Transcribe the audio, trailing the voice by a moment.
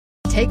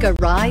Take a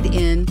ride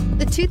in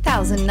the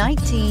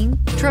 2019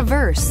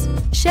 Traverse.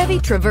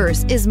 Chevy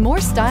Traverse is more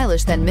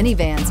stylish than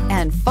minivans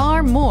and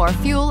far more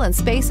fuel and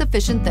space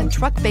efficient than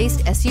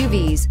truck-based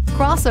SUVs.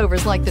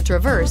 Crossovers like the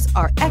Traverse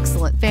are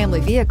excellent family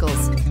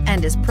vehicles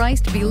and is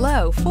priced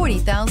below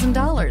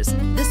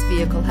 $40,000. This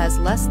vehicle has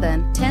less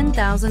than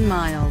 10,000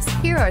 miles.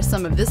 Here are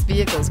some of this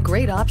vehicle's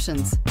great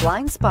options: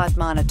 blind spot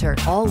monitor,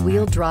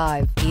 all-wheel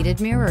drive,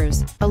 heated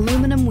mirrors,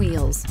 aluminum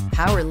wheels,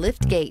 power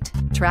lift gate,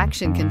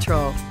 traction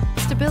control,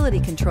 stability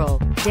control,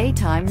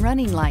 daytime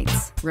running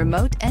lights,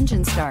 remote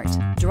engine start,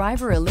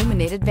 driver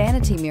illuminated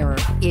vanity mirror.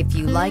 If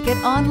you like it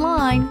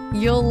online,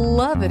 you'll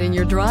love it in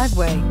your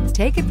driveway.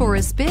 Take it for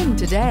a spin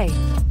today.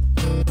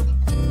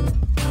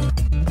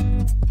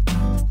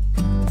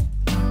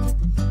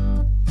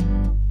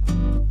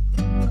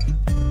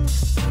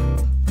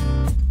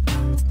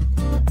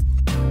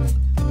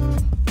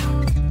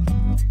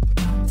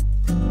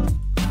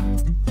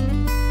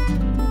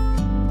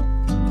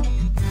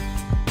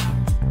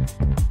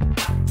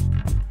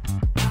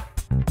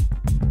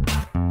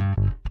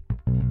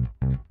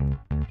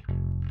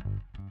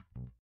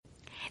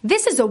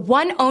 This is a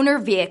one-owner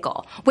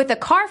vehicle with a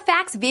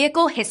Carfax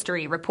Vehicle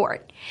History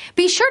Report.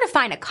 Be sure to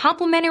find a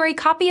complimentary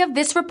copy of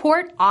this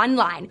report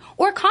online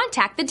or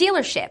contact the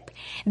dealership.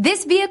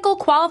 This vehicle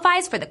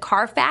qualifies for the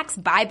Carfax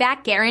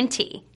Buyback Guarantee.